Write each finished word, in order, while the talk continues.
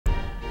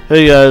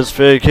Hey guys,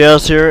 Fairy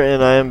Chaos here,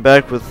 and I am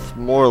back with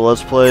more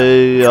Let's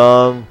Play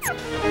Kingdom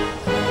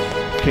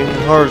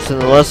Hearts. In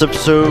the last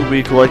episode,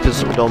 we collected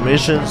some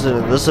Dalmatians,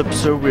 and in this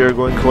episode, we are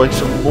going to collect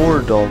some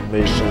more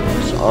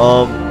Dalmatians.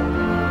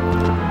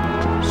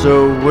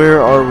 So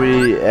where are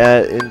we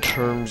at in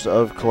terms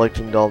of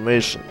collecting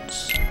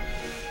Dalmatians?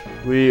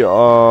 We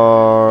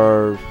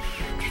are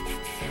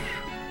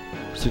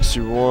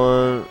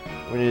 61.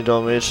 We need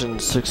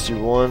Dalmatians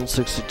 61,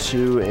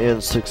 62,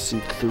 and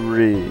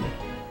 63.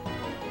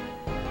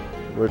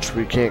 Which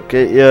we can't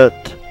get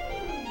yet.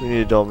 We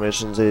need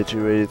Dalmatians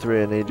 82,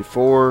 83, and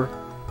 84.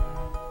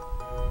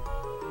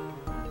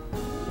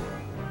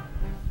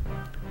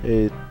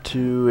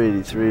 82,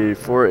 83,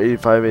 84,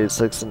 85,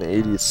 86, and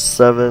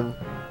 87.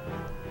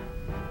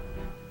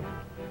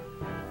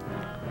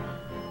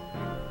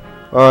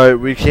 Alright,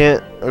 we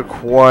can't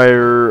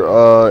acquire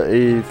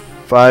a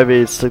 5,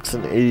 86,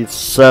 and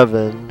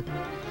 87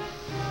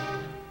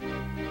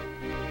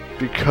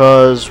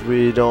 because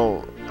we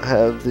don't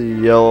have the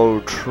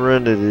yellow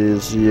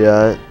trinities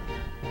yet.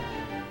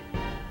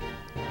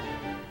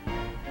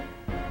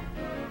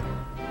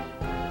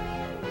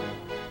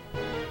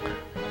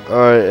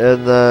 Alright,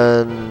 and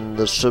then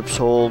the ship's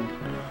hold.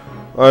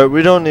 Alright,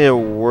 we don't need to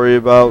worry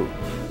about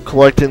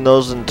collecting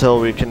those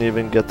until we can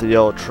even get the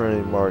yellow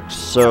trinity marks.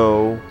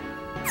 So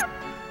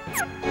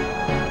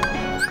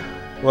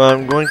what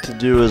I'm going to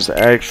do is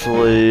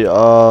actually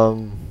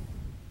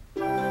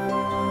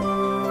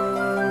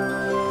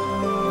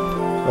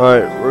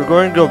alright, we're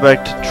going to go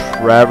back to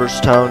Traverse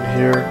Town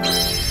here.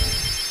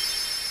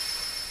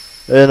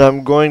 And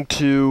I'm going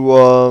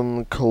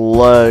to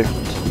collect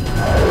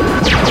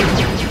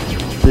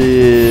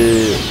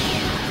the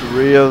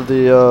 3 of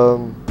the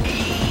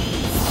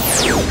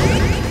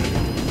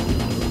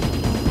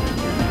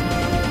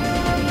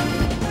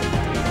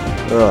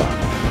I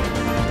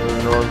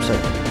don't know what I'm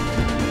saying.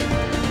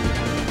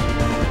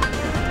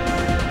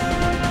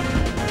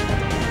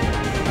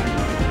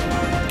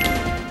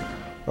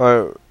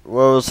 Alright,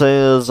 what I was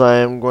saying is I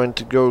am going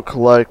to go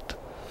collect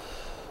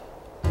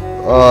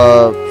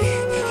the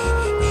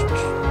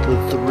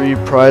 3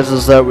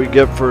 prizes that we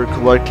get for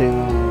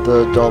collecting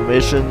the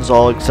Dalmatians,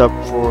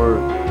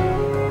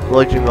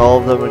 collecting all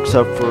of them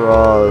except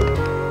for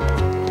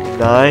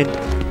 9,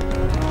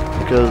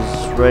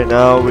 because right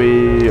now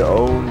we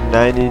own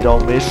 90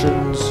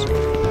 Dalmatians,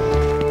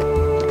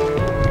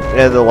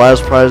 and the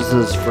last prize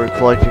is for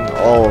collecting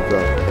all of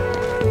them.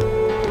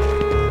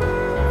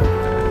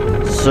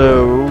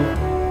 So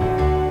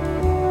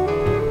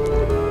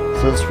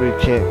since we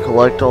can't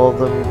collect all of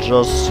them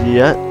just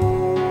yet,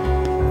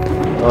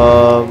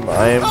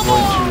 I am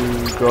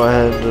going to go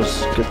ahead and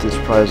just get these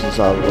prizes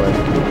out of the way.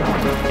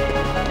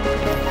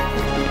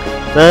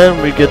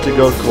 Then we get to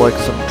go collect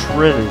some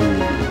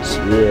trinities.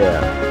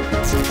 Yeah.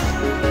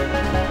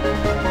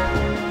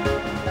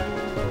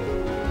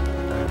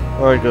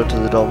 Alright, go to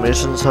the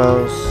Dalmatians'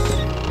 house.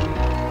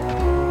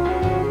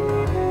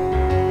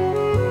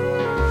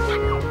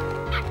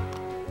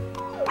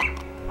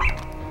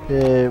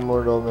 Yay,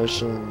 more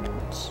Dalmatians.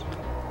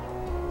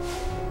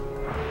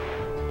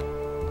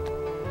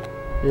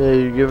 Yeah,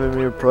 you giving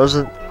me a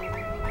present?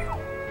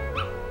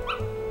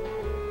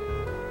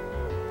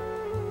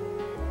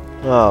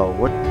 Oh,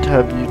 what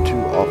have you to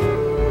offer?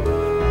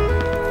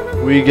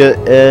 We get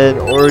an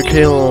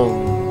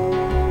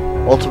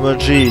Orichalum, Ultima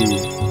G,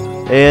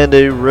 and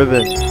a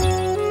ribbon.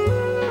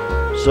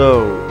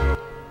 So,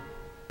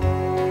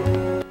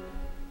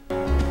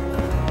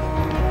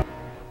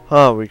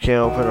 we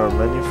can't open our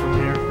menu from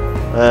here?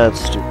 That's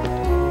stupid.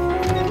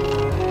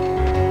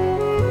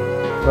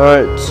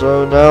 Alright,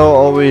 so now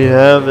all we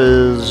have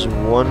is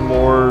one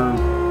more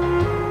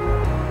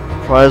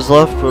prize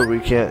left, but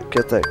we can't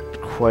get that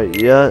quite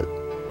yet.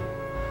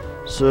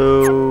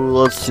 So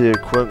let's see,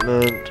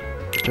 equipment,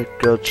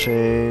 protect gut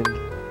chain.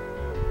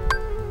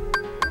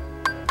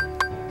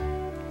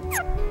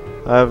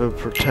 I have a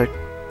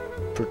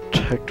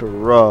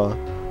protectora.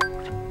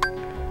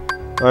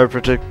 Alright,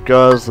 protect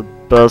gut is the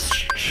best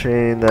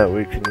chain that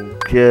we can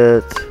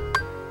get.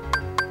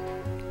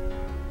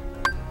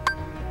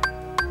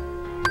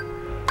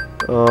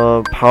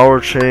 Power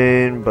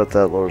chain, but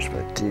that lowers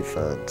my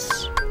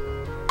defense.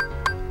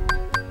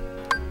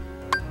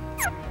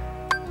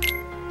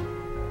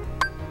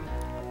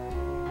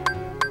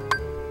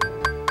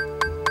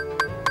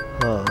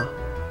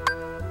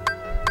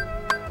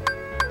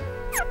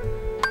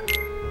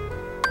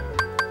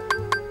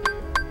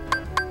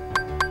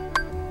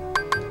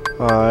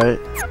 Alright.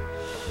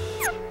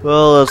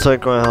 Well, that's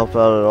not going to help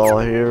out at all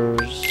here,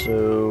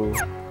 so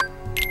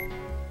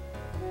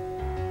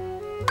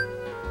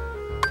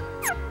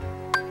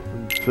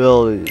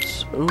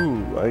abilities.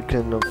 Ooh, I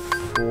can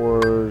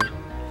afford.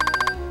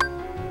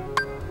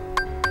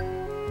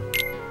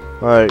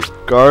 Alright,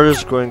 guard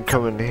is going to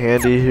come in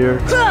handy here.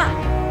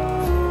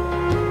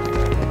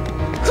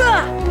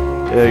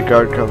 Yeah,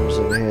 guard comes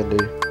in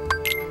handy.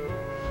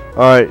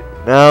 Alright,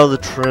 now the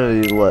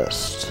Trinity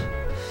list.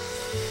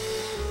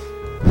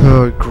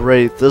 Oh,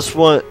 great. This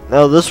one,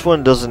 now this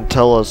one doesn't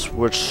tell us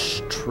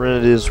which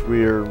trinities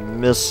we are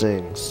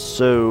missing.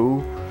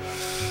 So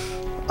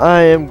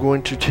I am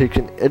going to take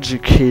an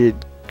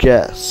educated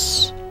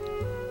guess.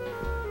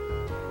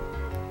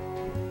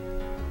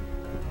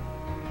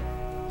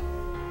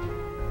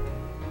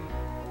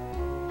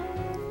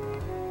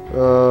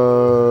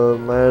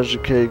 My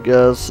educated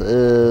guess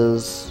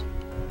is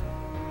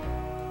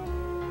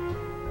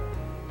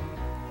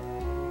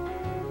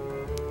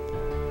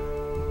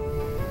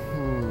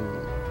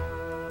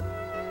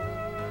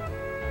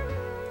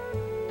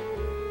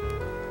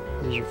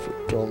these are for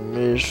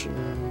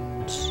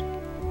Dalmatians.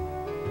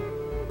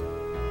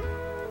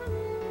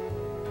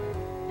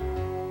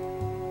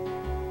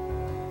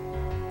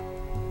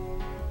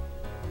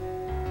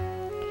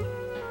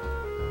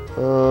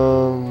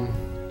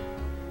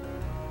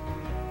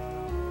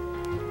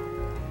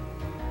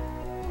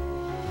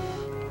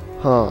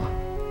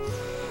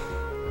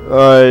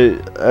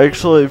 Alright,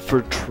 actually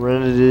for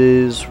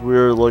trinities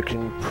we're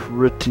looking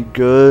pretty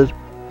good.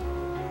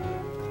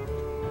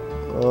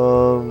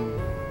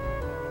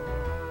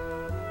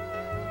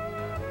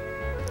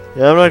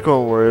 Yeah, I'm not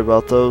going to worry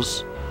about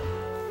those.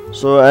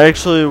 So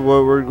actually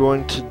what we're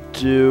going to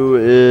do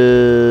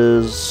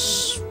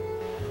is,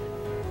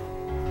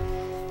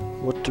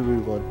 what do we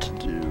want to do?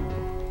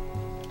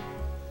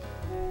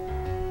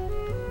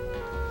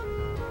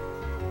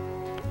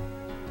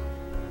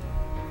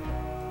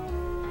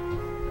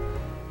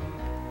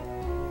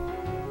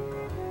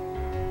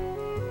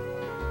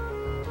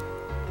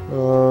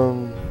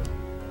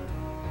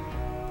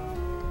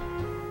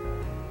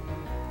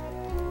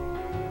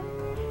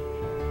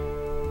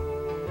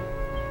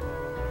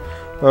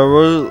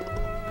 Alright,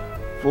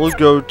 we'll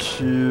go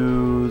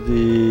to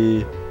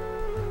the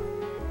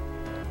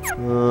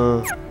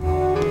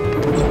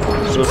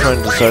still trying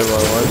to decide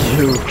what I want to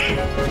do.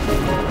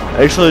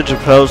 Actually,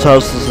 Chappelle's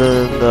house is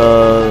in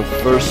the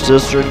 1st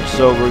district,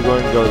 so we're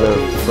going to go there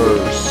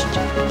first.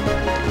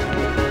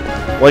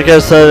 Like I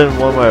said in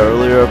one of my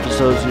earlier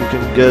episodes, you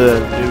can get a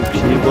new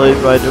Keyblade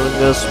by doing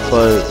this,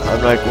 but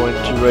I'm not going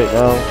to right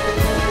now.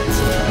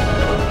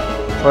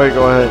 Probably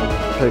go ahead and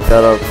pick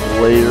that up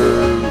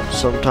later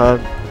sometime.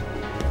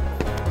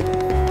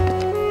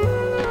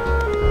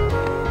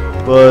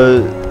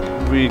 But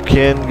we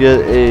can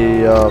get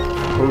a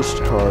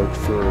postcard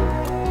for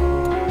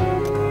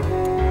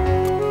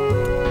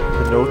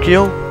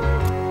Pinocchio?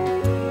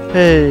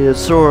 Hey, it's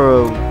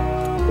Sora.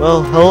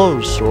 Well,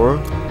 hello, Sora.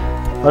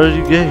 How did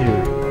you get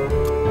here?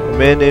 A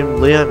man named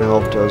Leon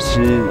helped us.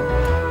 He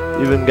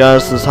even got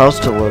us this house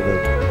to live in.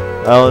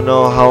 I don't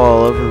know how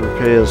I'll ever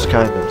repay his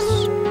kindness.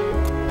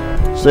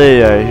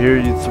 Say, I hear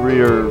you three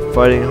are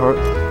fighting the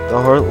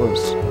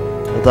Heartless.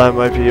 I thought I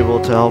might be able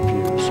to help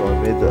you, so I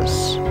made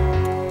this.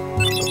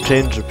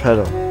 Obtain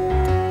Geppetto.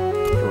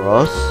 For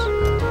us?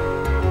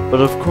 But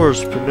of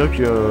course,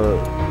 Pinocchio,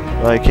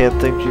 I can't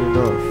thank you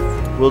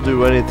enough. We'll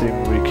do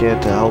anything we can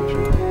to help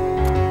you.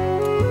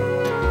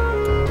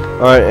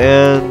 Alright,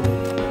 and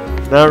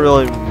not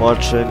really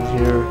much in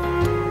here,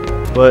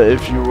 but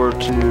if you were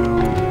to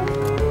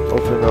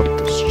open up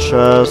this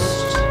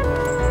chest.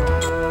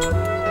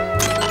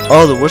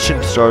 Oh, the wishing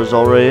star is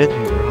already in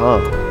here, huh?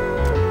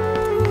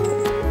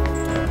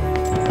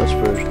 That's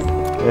weird.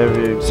 And if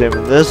you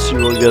examine this, you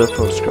will get a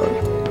postcard.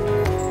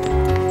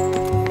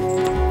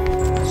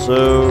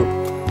 So,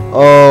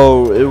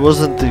 oh, it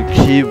wasn't the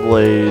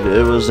Keyblade.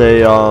 It was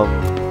a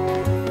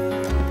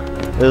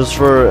it was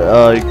for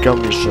a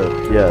gummy ship.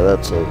 Yeah,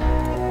 that's it.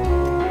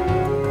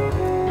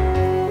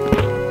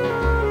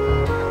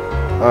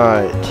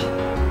 Alright.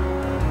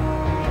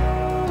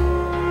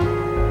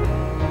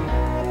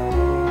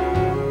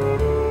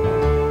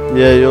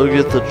 Yeah, you'll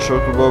get the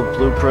Chocobo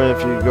blueprint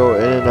if you go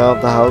in and out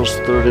of the house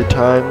 30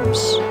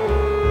 times.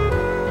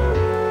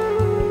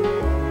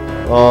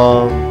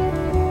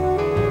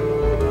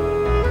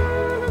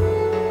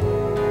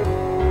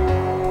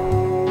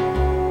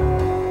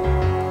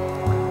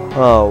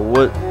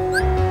 What?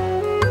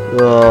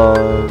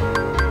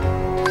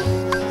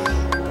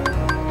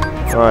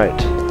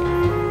 Alright.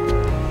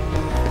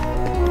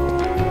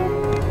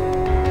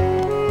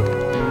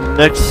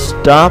 Next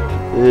stop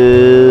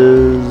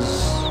is...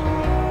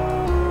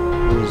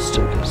 where does this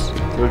take us?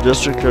 3rd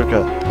district?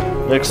 Okay.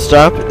 Next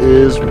stop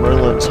is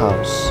Merlin's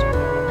house.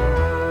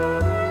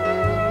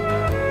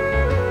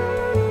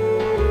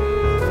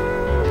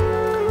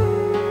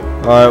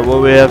 Alright, what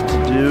we have to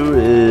do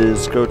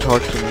is go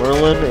talk to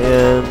Merlin,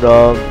 and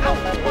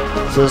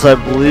since I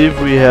believe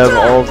we have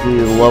all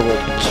the level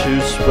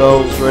 2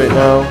 spells right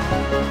now.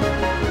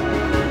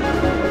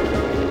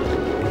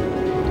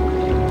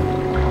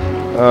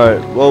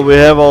 Alright, well we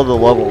have all the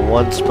level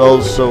 1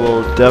 spells, so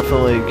we'll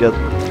definitely get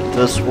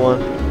this one.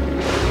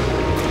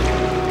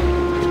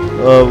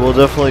 We'll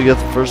definitely get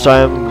the first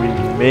item. We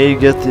may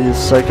get the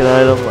second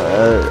item.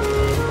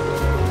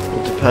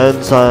 It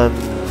depends on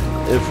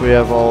if we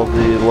have all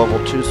the level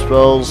 2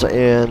 spells,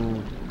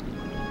 and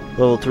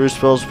level 3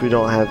 spells we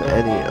don't have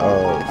any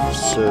of,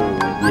 so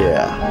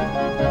yeah.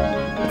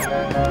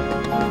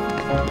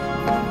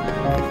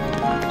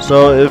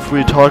 So if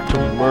we talk to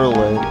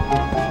Merlin,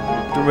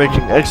 You're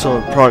making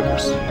excellent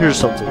progress. Here's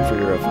something for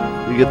your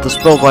effort. You get the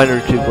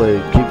Spellbinder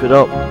Keyblade. Keep it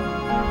up.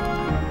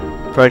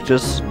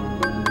 Practice.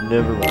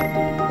 Never mind.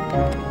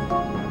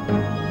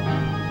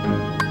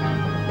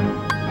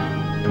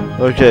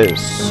 Okay,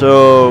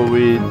 so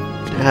we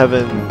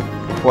haven't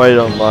quite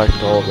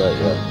unlocked all of that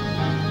yet.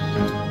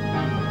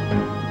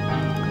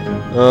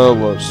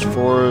 Lost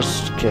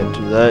Forest. Can't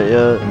do that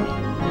yet.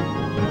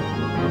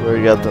 We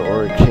already got the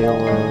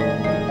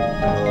Orichalum.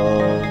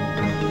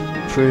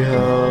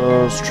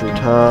 Treehouse,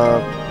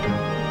 treetop,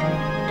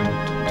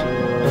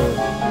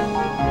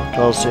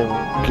 Coliseum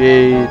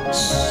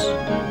gates.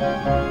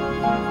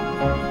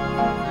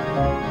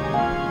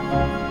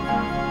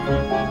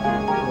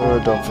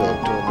 Don't feel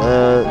like doing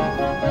that.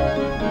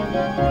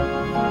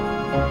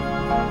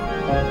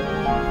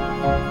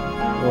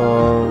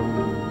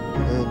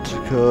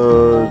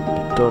 Anticode,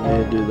 don't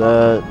need to do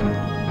that.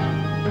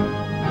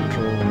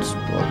 Entrance,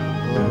 blah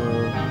blah.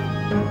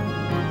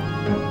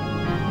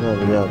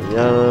 Yada yada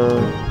yada.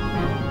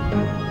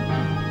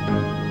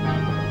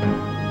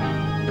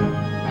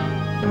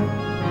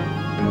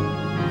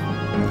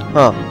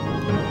 Huh.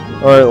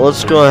 Alright,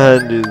 let's go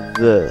ahead and do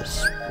this.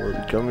 For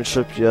the gummy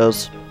ship,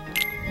 yes.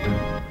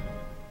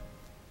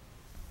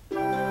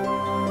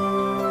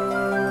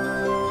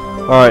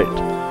 Alright.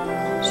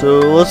 So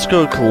let's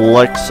go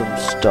collect some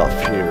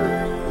stuff here.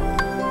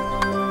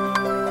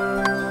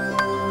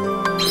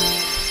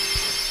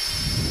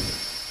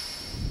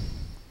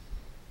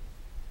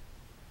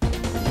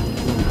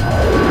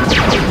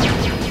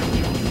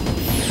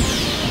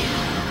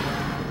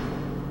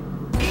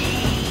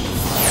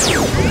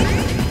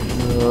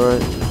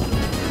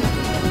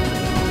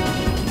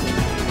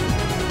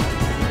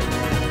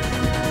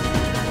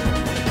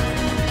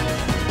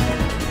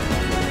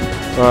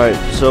 Alright,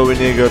 so we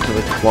need to go to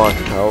the clock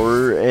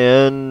tower,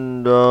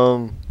 and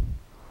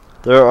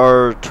there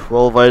are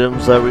 12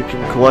 items that we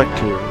can collect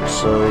here,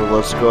 so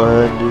let's go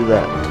ahead and do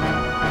that.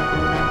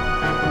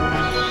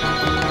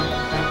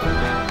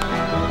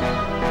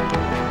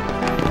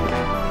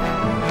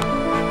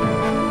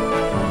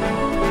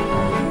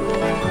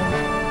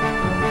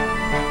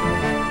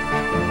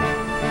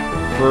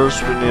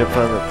 First, we need to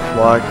find the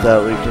clock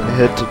that we can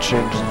hit to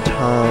change the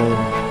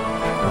time.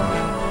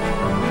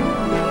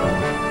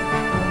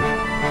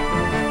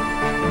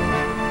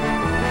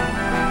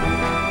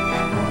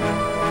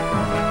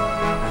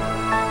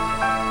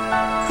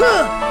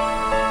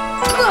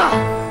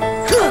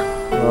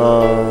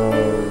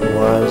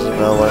 Why is it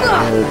not letting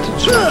me hit to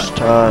change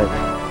time?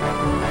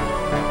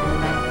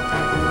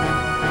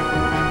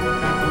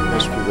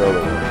 Must be the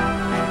other one.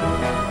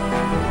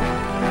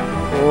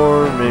 Or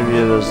maybe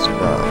it is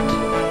not.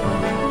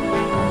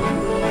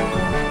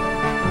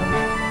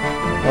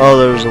 Oh,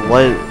 there's a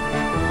light.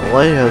 A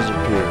light has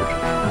appeared.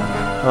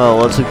 Oh,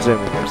 let's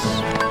examine this.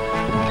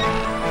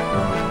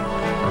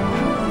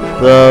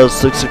 The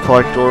 6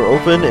 o'clock door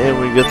open, and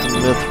we get the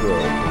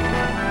Mithril.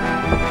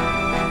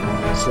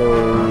 So,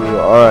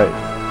 alright.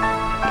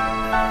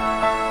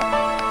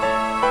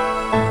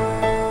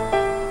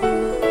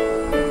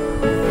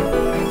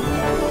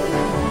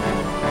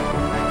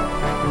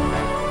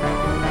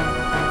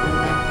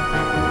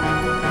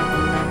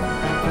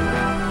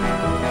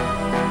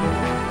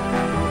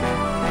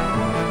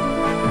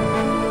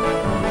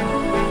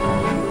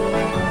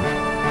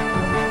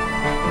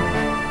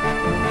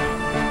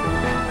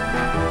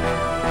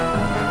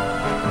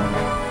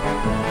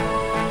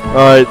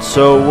 Alright,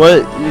 so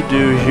what you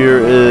do here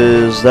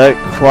is that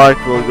clock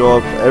will go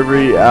up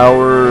every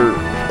hour,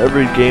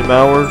 every game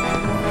hour.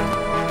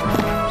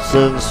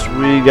 Since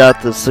we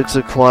got the 6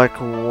 o'clock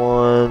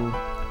one.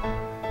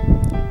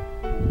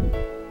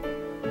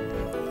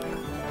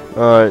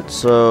 Alright,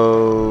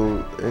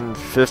 so in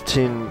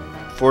 15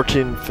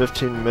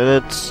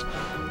 minutes,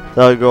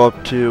 that'll go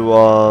up to,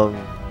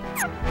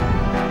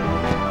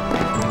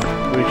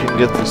 we can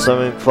get the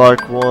 7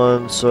 o'clock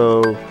one,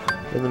 so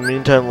in the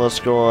meantime, let's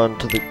go on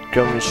to the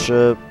gummy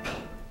ship.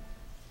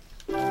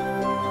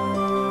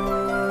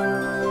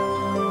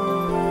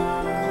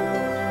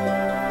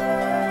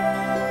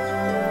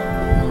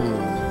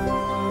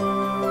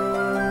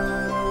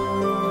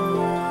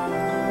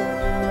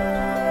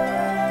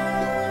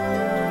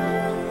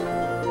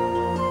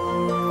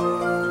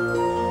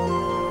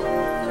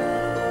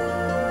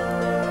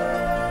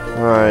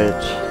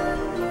 Alright.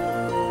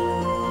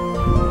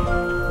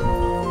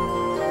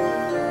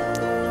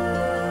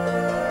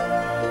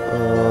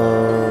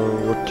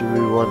 What do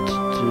we want to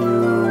do?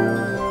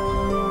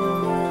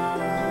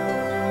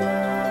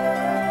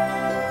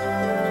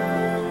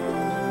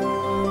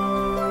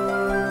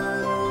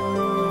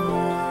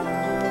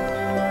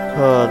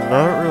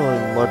 Not really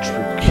much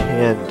we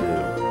can do.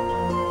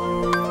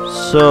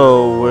 So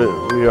what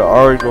we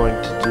are going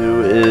to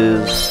do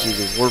is do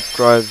the warp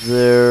drive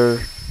there.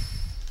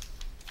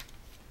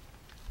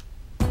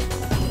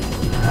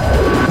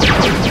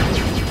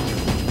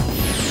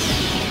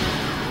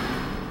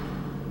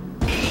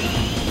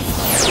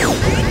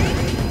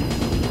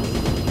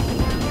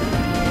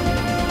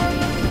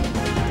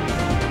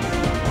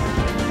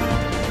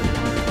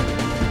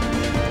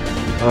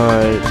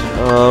 Alright,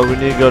 We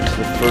need to go to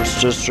the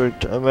first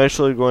district. I'm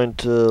actually going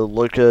to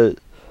look to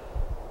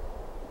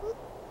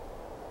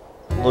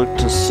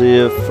see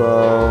if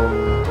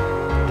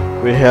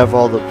we have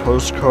all the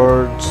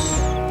postcards.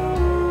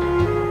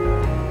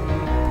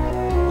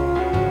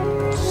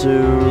 So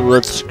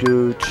let's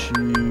go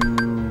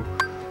to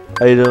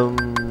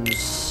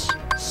items,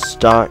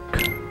 stock.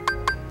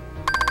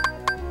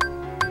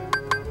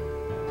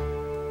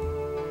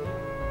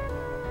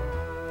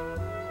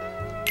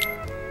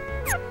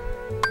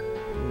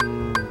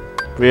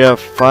 We have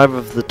 5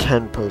 of the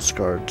 10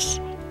 postcards.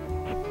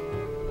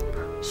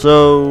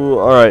 So,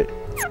 alright.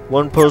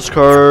 1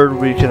 postcard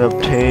we can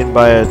obtain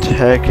by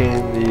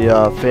attacking the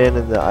fan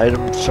in the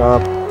item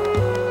shop.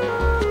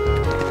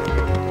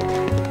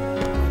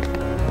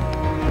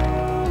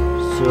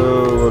 So,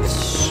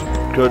 let's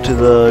go to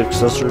the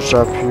accessory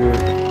shop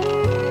here.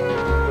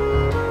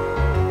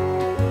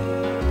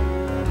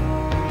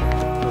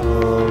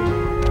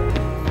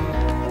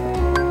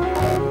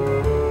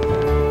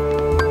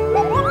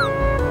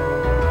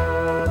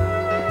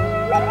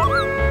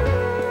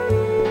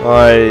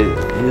 Alright,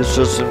 he's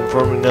just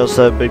informing us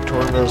that big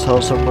tournament is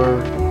held somewhere.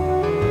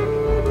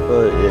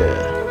 But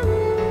yeah.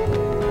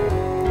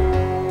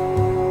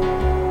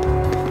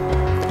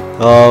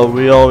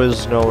 We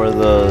always know where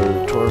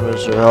the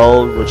tournaments are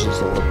held, which is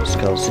the Olympus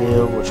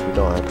Coliseum, which we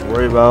don't have to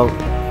worry about.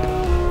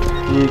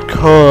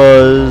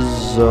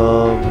 Because,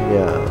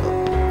 yeah.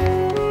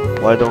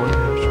 Why don't we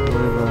have to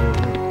worry about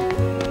it?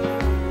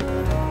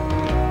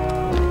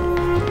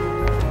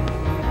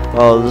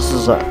 Oh, this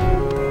is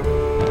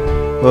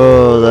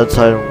oh, that's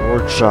item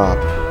workshop.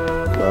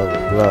 Blah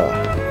blah blah.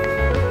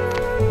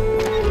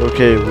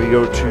 Okay, we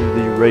go to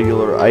the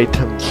regular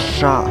item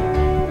shop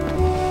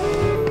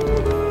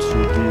to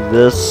do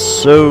this.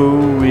 So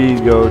we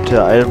go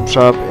to item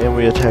shop and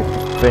we attack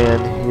the fan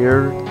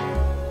here.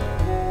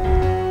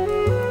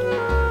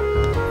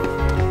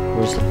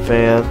 Where's the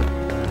fan?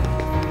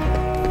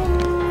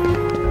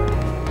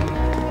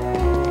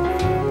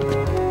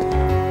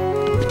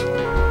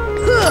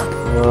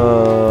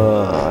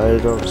 I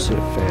don't see a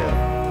fan.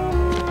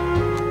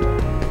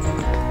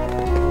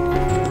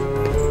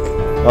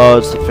 Oh,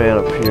 it's the fan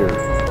up here.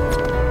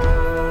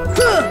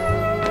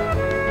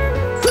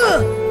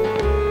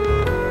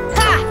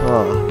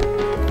 Huh.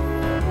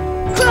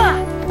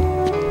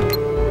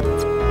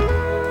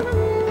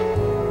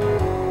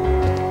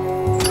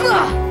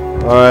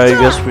 Alright, I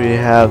guess we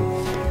have...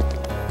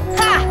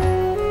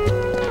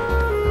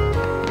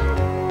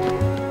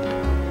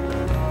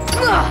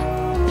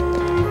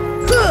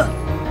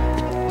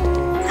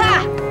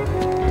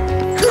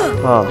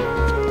 Huh.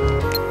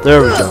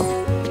 There we go.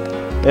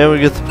 And we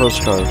get the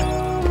postcard.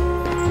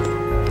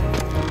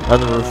 On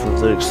the roof of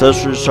the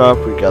accessory shop,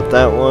 we got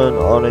that one.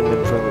 Awning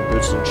in front of the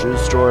boots and shoes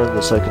store in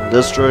the 2nd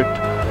district.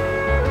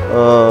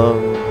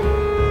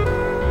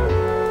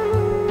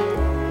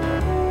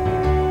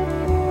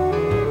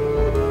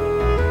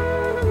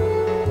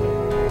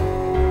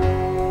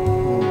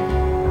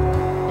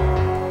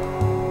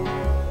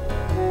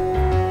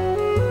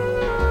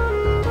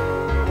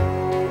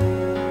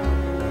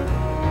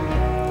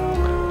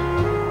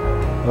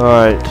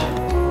 Alright.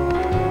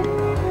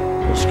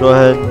 Let's go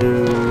ahead and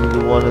do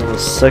the one in the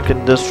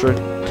 2nd district.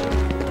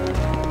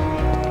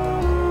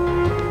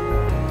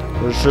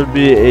 There should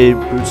be a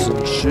boots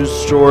and shoes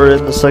store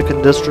in the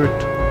 2nd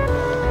district.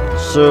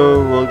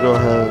 So we'll go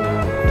ahead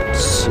and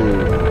see.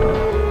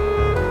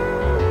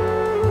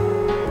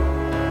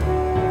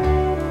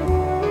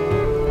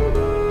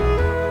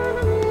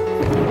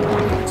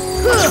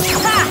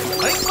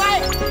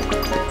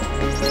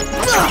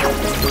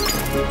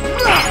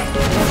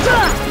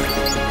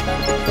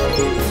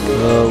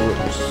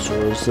 What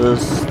store is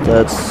this?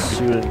 That's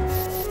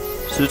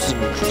suits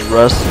and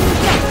dresses.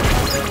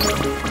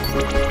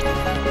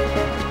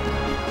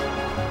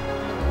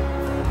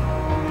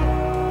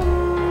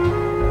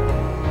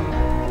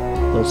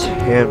 That's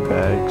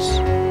handbags.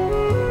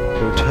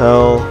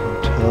 Hotel.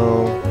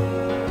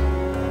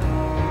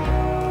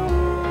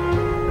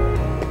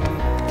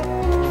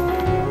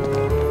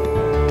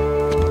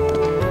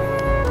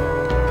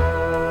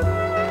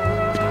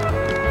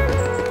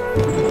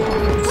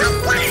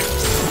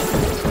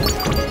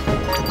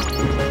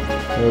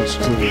 That's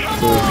to the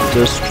 3rd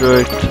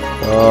district.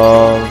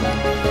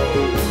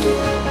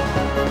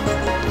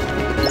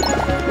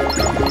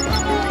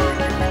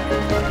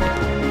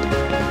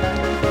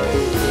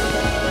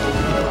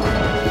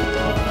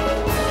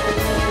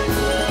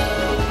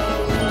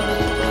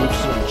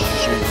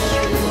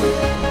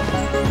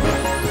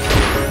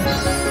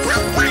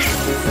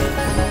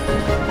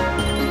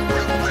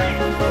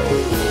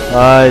 I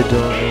don't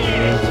know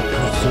where the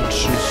boots and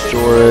shoe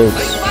store is.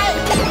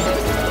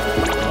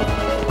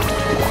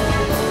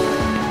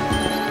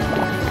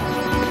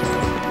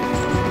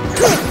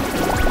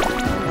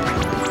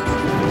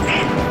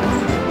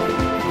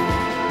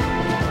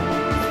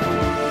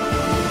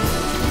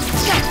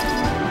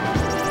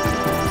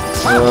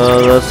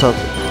 That's not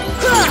the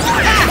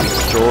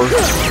store.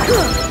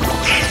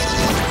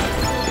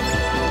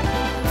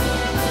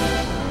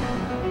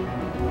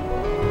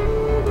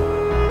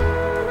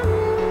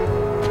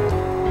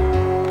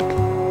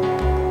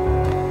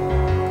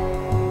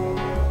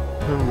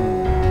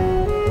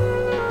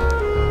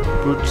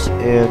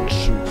 and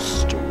shoe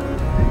store.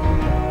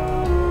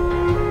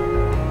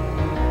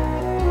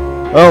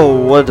 Oh,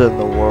 what in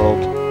the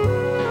world?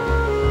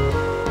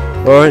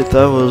 Alright,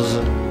 that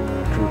wasn't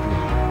creepy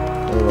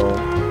at all.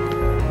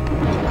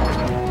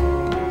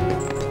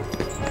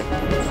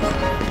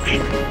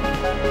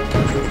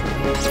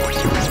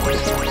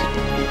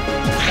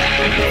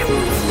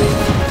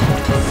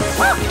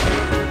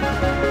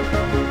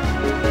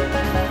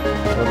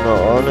 On the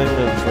awning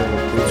in front of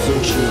Boots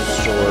and Shoes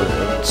store in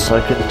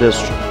 2nd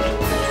District.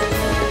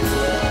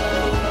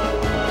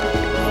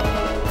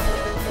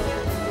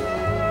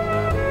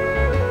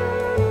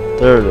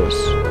 There it is.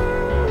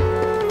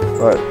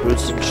 Alright,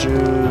 Boots and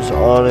Shoes,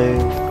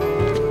 awning.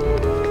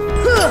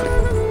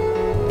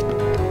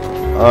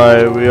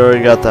 Alright, we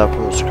already got that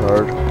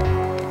postcard.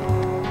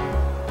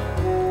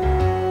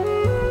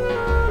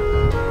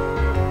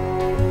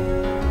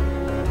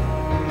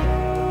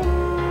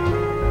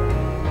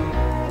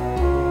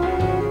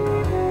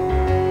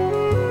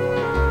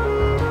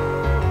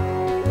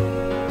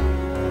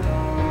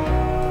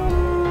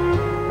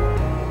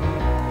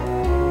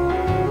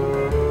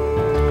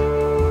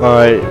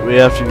 Alright, we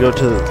have to go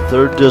to the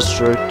 3rd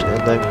district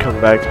and then come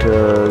back to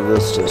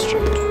this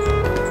district.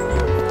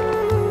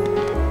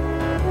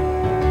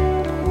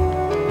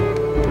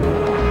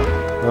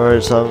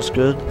 Alright, sounds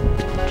good.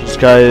 Just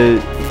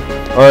gotta...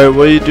 Alright,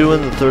 what you do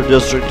in the 3rd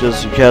district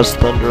is you cast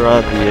thunder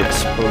on the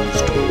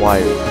exposed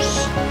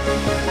wires.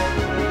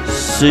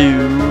 So,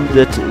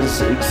 that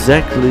is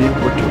exactly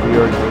what we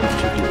are going to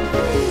do.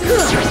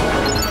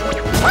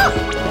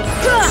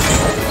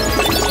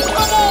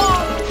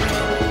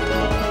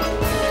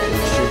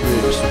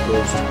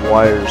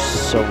 Wires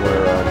somewhere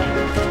around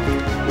here.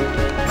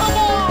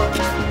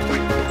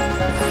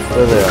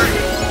 There they are.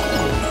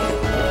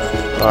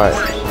 Alright.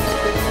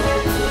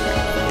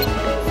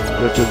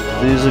 Go to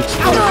these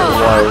exposed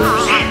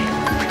wires.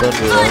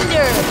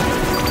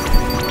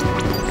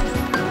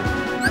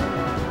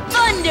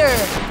 Thunder!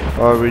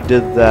 Alright, we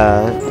did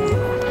that.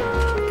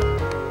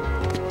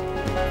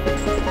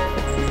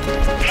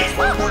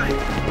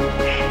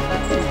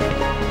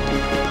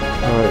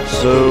 Alright,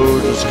 so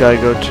just gotta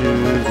go to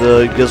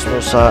the Gizmo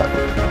shop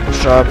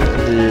in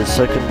the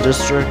 2nd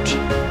district.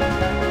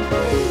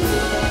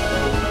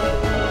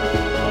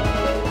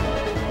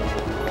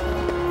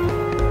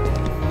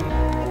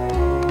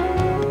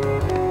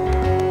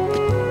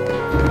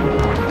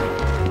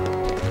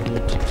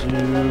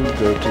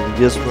 Go to the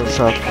Gizmo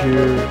shop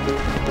here.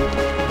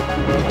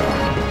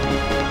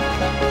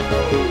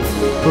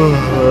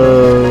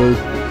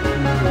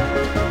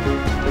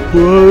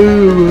 Why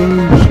am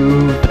I so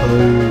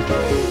tired?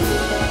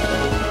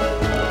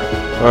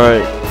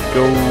 Alright,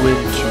 go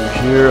into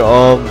here.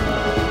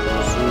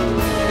 So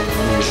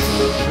we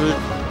should.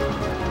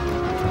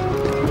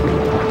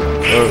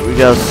 We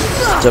gotta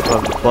step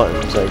on the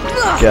buttons, I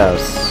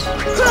guess.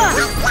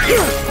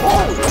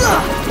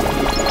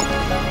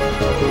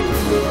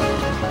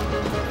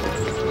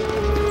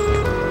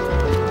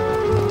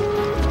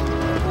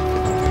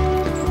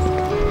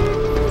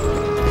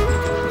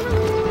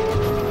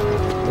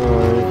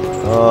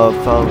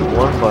 Found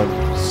one button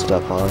to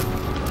step on.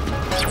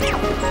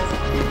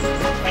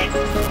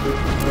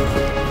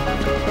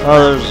 Oh,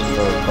 there's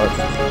another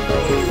button.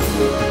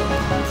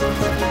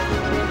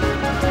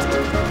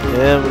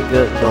 And we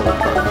get another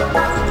button.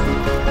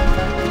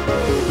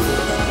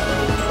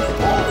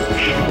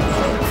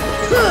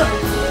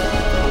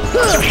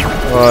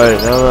 Alright,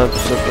 now that I'm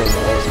stepping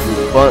on all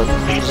 3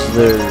 buttons,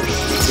 there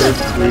should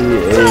be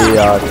a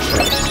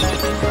chest.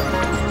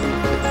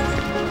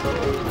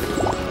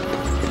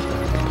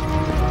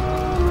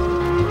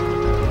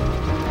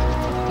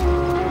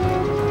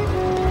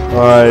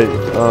 Alright,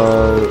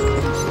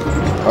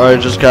 alright,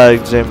 just gotta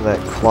examine that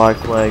clock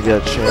when I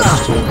get a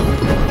chance to.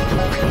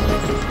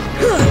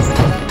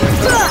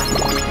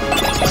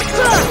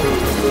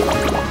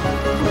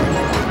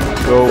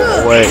 Go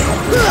away.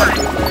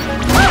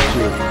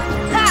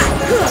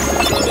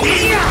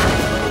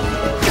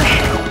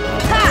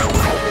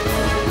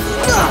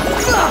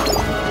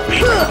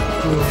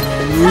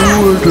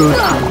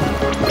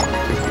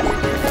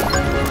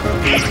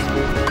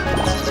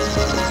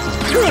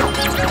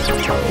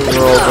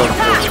 We're all done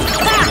for.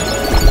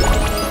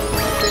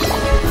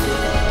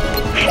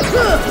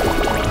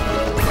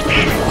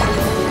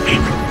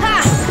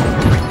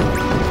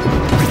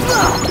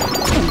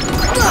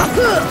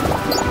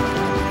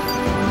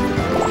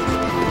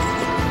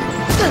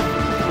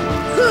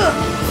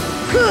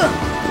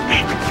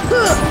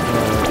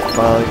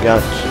 Finally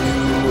got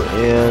 2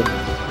 and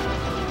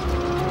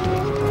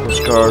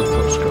postcard.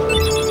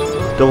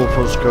 Double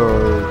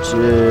postcards,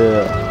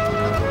 yeah.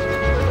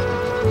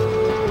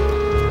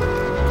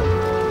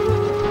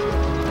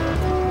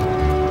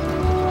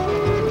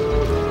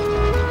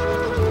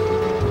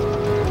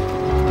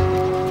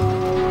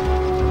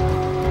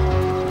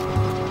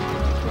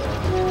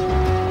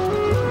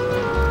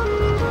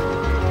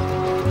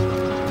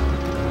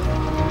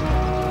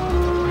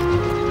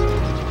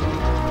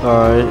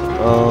 Alright,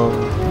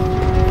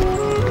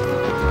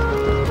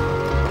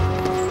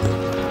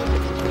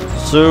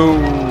 so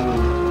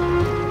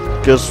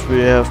guess we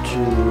have to,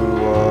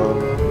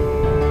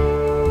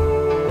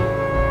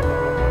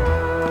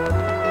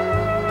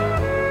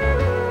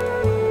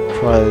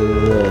 try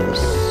this.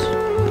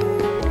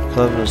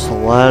 Climb this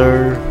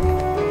ladder.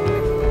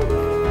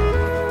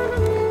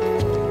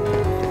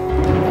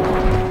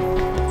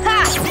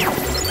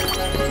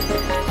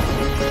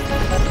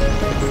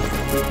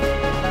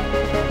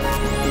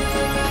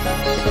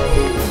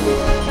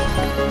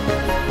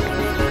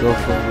 Go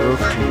from roof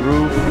to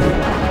roof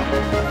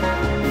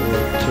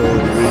until we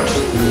reach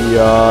the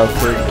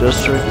 3rd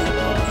district.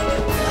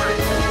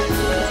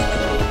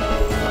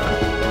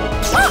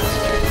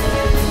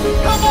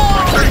 Come on!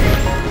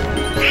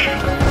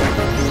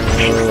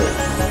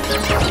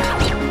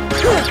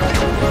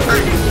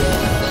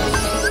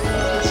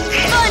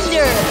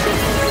 Thunder!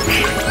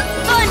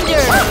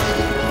 Thunder!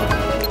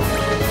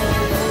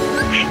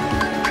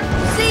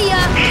 See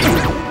ya!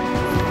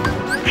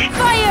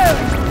 Fire!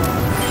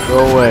 Go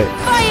away.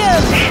 Fire!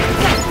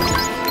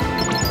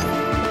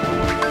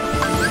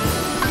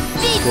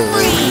 Deep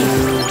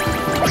freeze!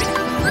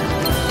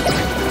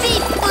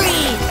 Deep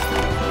freeze!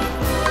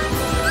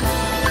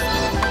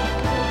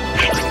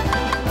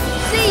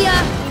 See ya!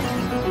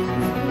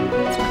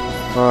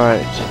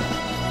 Alright.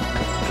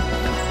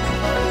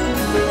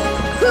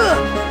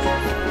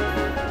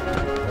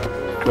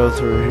 Go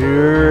through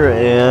here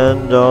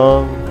and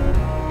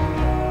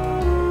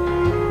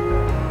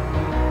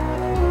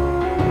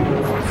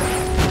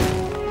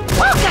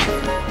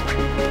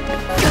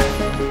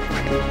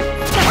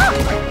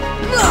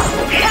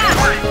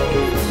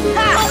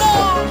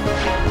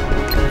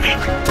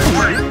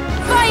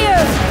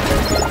Fire!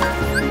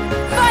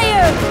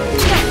 Fire!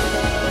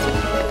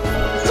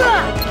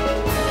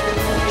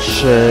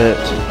 shit.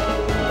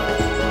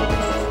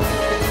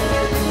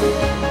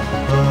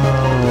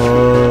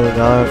 Oh,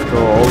 now I have to go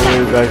all the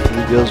way back to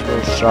the Gizmo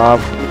shop.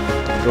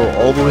 Go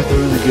all the way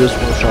through the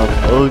Gizmo shop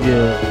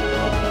again.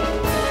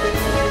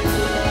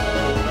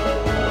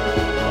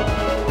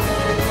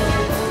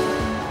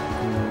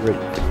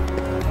 Great.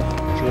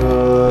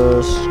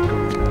 Just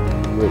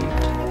great.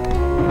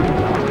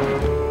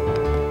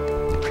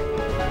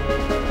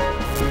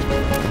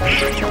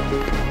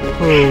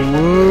 Oh,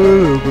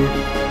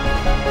 whatever.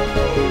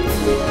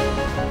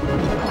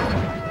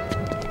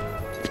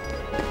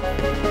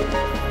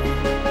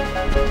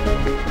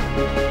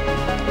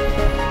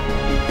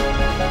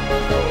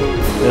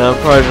 Yeah, I'm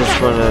probably just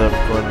going to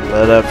go to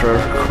bed after I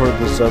record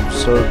this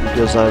episode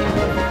because I'm,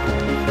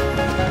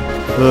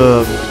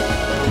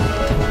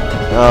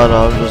 I don't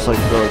know, I'm just like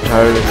really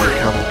tired of my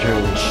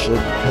commentary and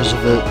shit because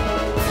of it.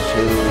 So,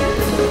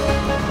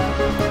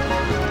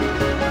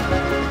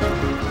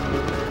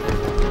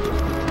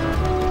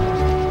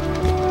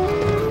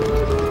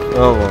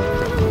 oh well.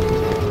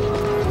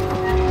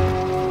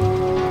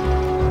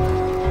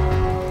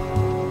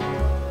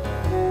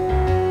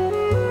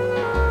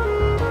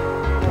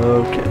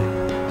 Okay.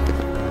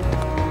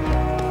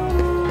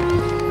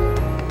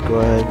 Go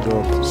ahead and go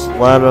up this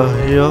ladder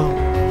here.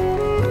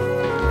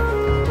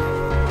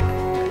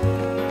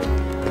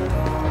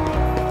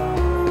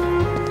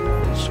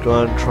 Let's go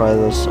ahead and try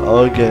this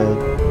again.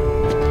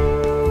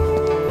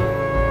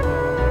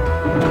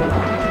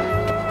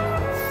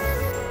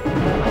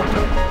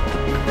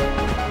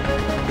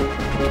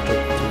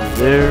 Get through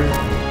there.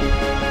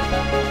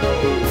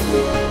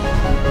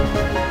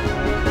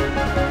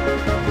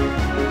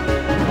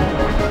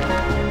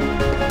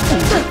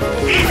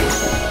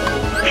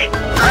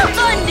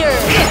 Thunder!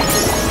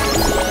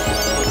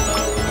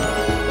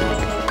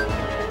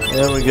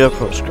 And we get a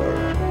postcard.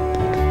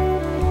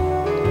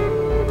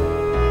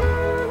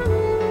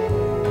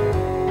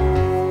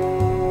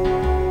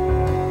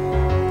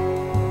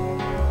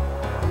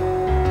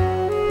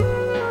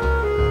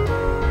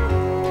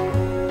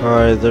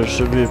 Alright, there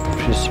should be a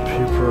piece of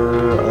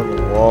paper on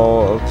the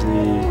wall of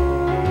the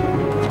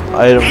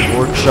item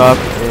workshop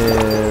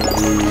in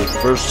the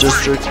 1st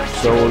district,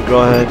 so we'll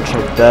go ahead and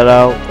check that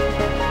out.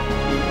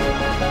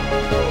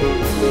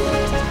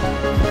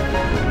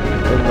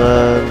 And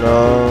then,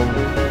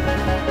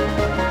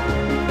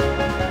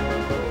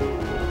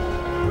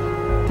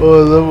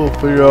 well, then we'll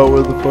figure out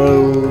where the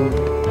final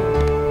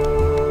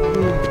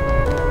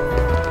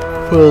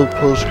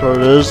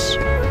postcard is.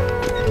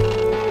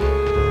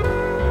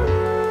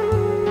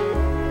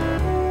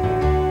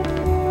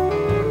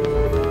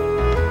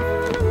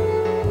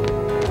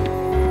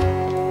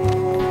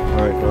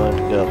 Alright, go ahead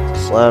and get up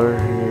this ladder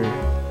here.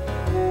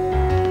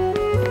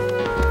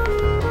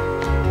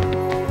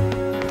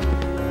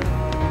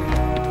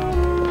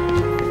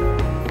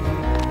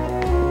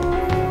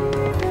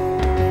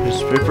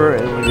 Paper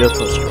and we get a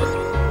postcard.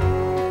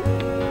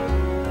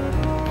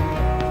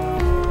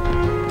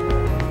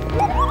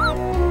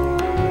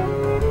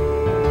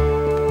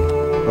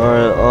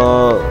 Alright,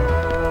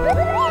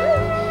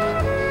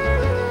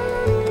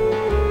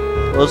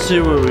 let's see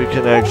what we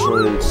can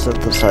actually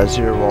synthesize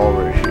here while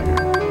we're here.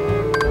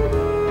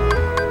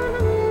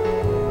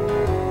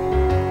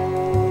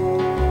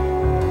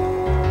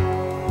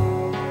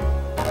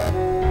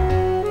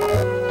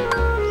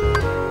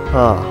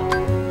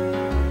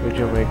 We We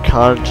can make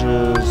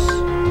cottages,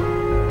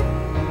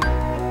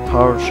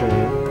 power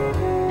chain.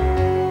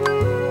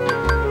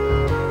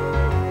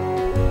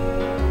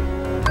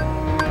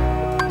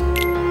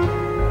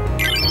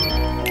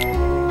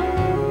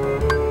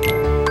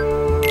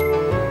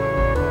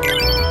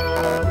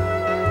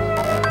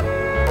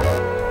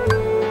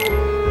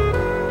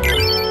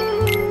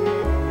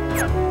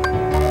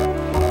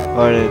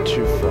 I need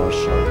 2 frost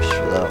shards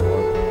for that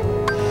one.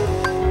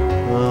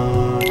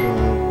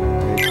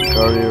 Make the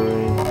guardian ring.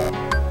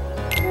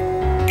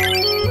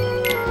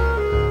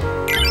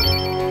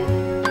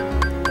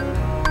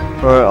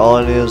 Alright, all I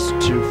need is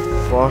 2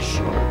 frost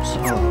shards,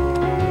 huh?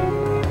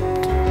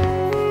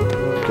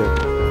 Okay.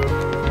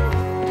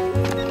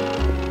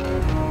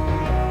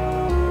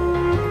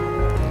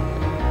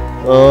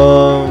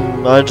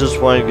 I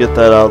just want to get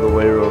that out of the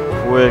way real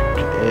quick,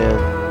 and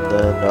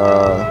then,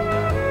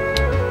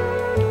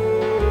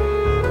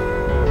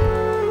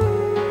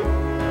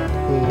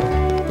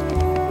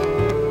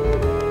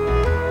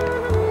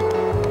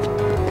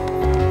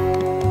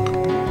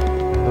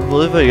 I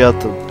believe I got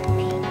the...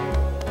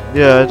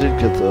 Yeah, I did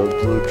get the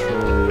blue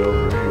trinity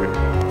over here.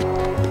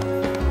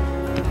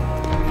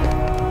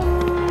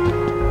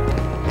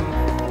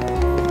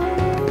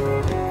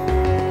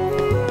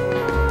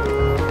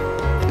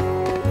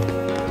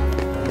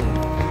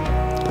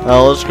 Now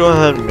let's go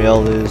ahead and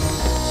mail these,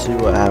 see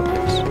what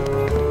happens.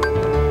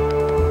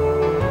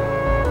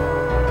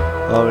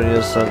 Oh, we need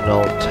to send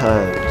all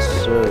 10,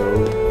 so...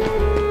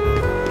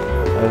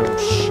 Item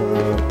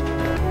shop...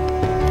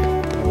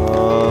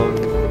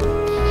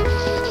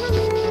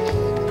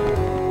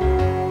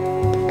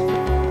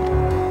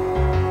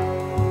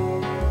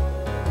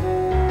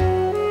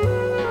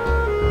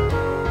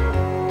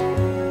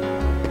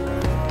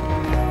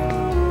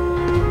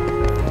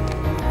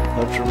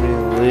 After me,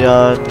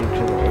 Leon, you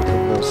can open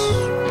this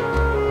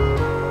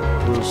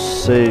blue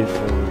safe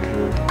over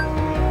here,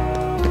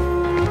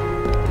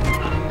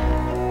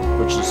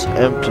 which is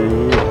empty.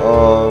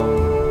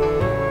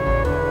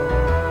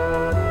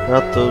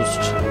 Not those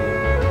 2.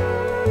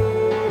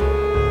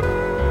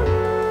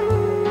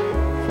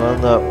 Found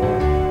that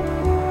one.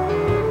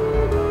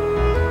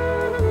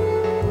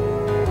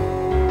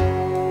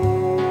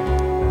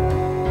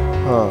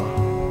 Huh.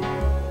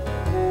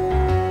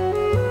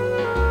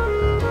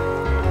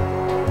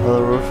 The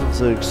roof of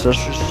the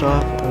accessory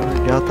shop? I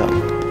already got that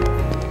one.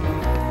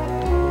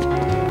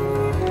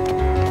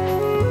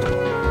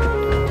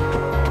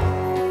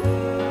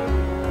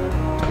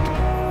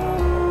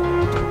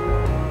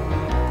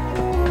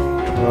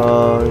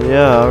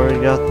 Yeah, I already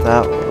got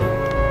that one.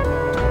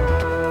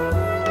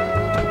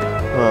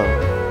 Huh.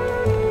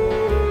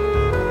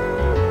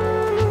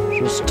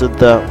 Just did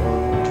that one.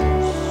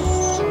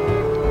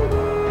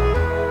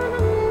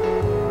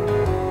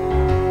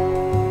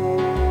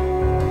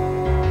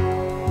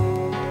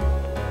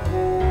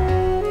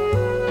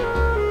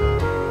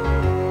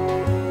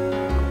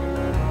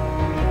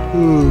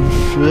 Oh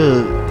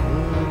shit.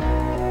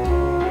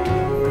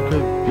 Where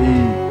could it be?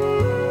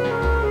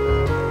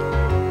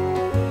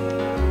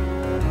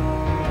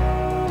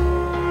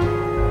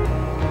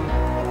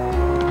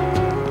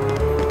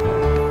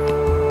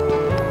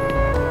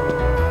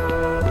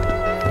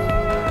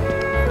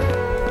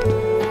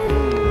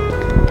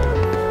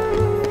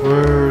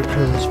 Where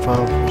could this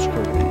final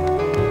postcard be?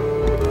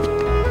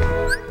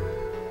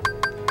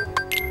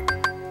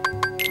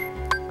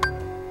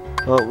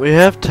 Oh, we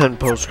have 10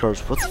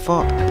 postcards. What the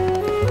fuck?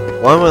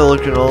 Why am I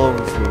looking all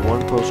over for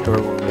one postcard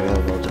when we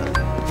have all 10?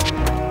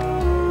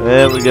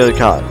 And we get a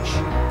cottage.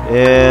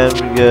 And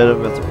we get a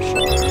mithril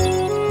shard.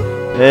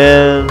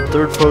 And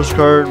 3rd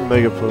postcard,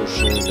 mega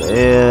potion.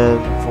 And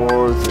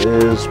 4th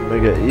is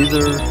mega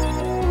ether.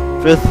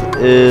 5th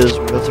is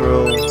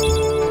mithril.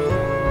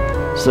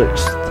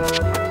 6th,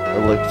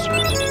 elixir.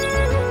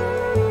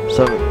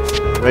 7th,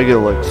 mega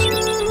elixir.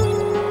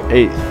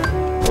 8th,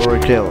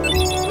 orichalcum.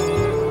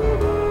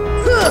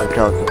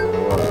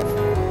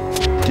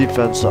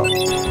 Defense up.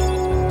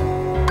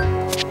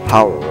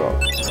 Power up.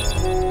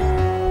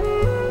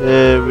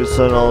 Yeah, we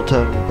sent all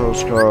 10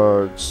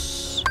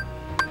 postcards.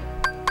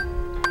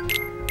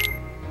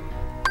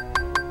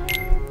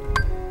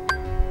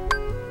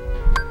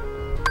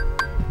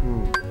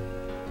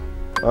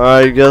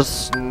 Alright, I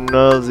guess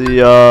none of the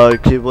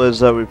keyblades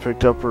that we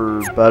picked up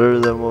are better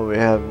than what we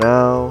have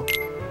now.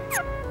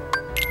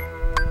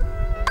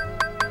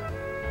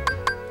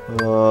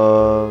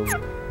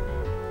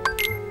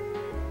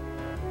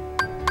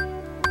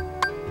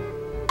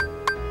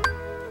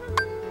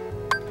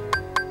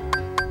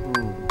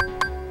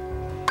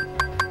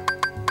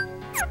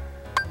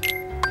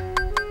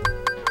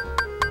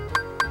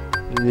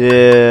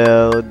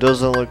 Yeah, it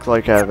doesn't look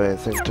like I have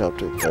anything to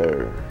update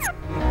there.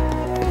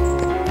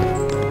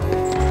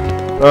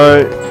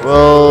 Alright,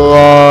 well,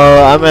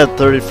 I'm at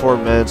 34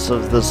 minutes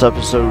of this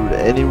episode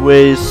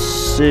anyway,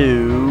 so...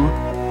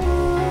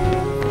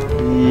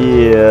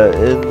 Yeah,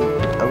 and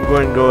I'm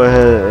going to go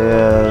ahead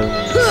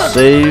and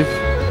save.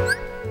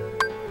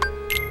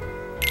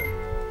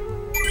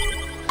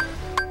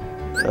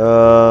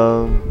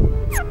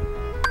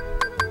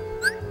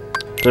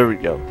 There we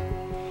go.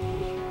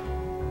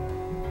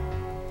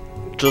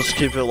 Just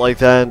keep it like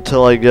that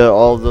until I get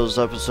all of those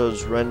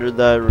episodes rendered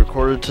that I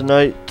recorded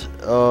tonight.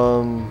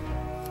 So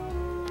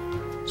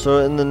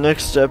in the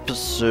next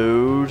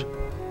episode,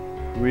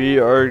 we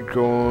are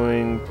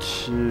going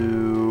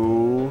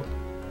to...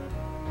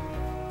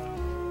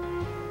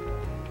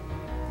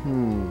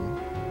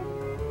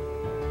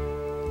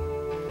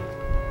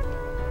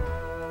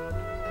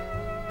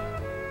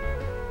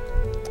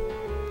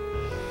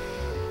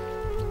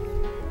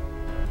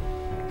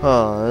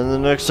 in the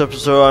next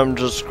episode, I'm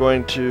just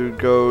going to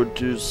go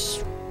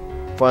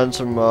find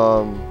some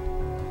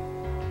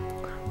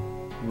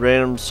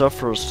random stuff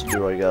for us to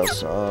do, I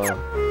guess.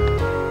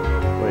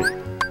 Wait,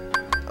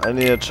 I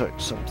need to check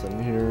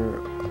something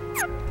here.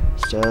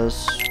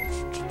 Status.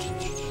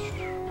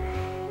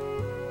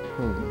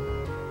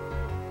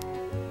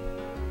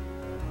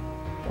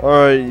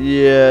 Alright,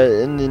 yeah,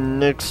 in the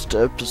next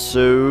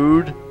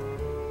episode,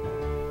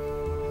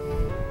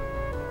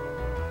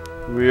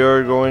 we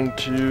are going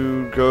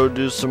to go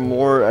do some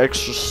more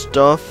extra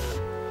stuff,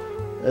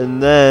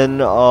 and then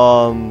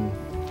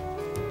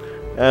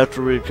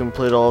after we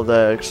complete all of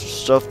that extra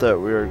stuff that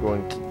we are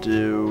going to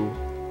do,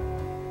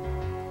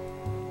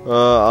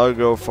 I'll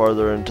go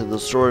farther into the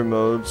story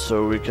mode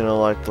so we can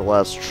elect the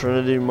last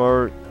Trinity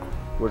mark,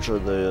 which are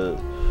the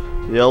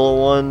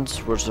yellow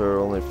ones, which there are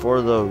only 4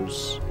 of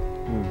those.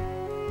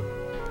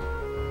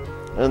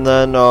 And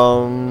then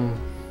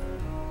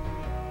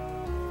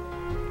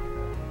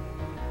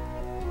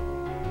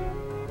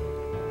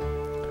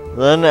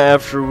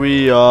after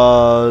we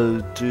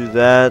do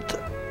that,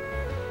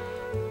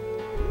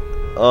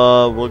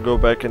 we'll go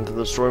back into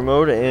the story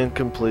mode and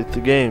complete the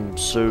game.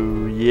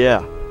 So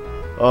yeah,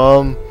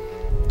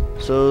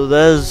 so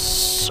that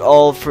is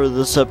all for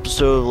this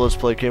episode of Let's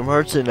Play Kingdom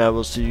Hearts, and I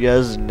will see you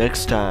guys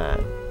next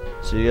time.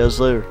 See you guys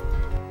later.